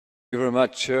Thank you very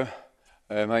much.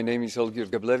 My name is Olgierd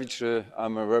Geblewicz.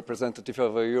 I'm a representative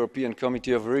of the European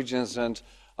Committee of Regions, and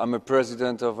I'm a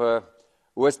president of a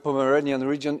West Pomeranian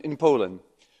region in Poland.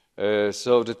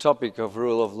 So the topic of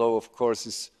rule of law, of course,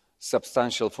 is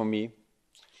substantial for me.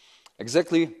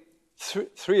 Exactly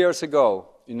 3 years ago,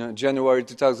 in January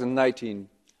 2019,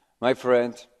 my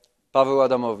friend Paweł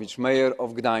Adamowicz, mayor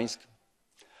of Gdańsk,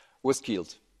 was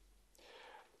killed.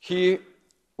 He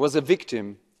was a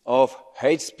victim of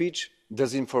hate speech,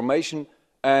 disinformation,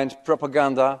 and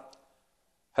propaganda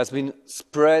has been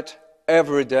spread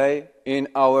every day in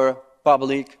our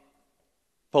public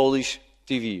Polish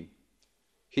TV.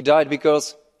 He died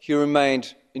because he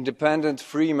remained independent,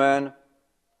 free man,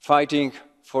 fighting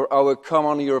for our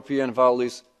common European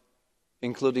values,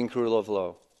 including rule of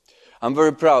law. I'm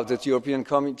very proud that the European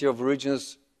Committee of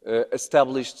Regions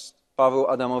established Paweł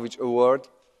Adamowicz Award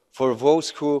for those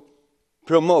who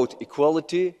promote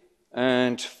equality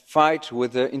and fight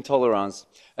with intolerance.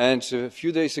 And a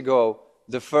few days ago,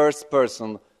 the first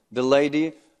person, the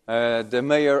lady, the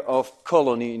mayor of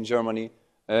Cologne in Germany,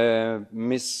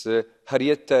 Ms.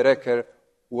 Henriette Reker,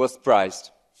 was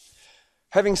prized.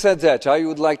 Having said that, I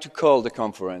would like to call the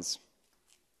conference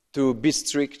to be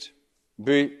strict,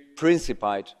 be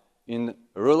principled in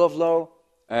rule of law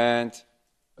and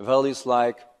values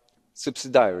like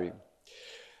subsidiarity.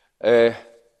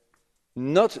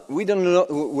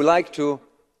 We like to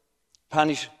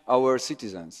punish our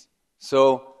citizens.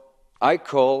 So I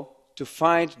call to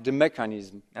find the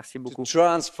mechanism to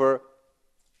transfer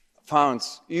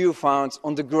funds, EU funds,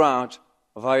 on the ground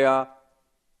via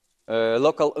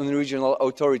local and regional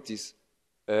authorities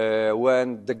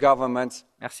when the governments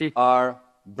are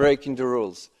breaking the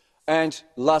rules. And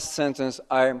last sentence,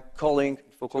 I am calling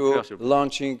to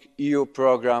launching EU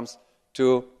programs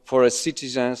for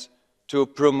citizens to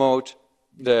promote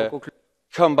the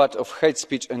combat of hate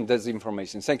speech and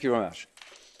disinformation. Thank you very much.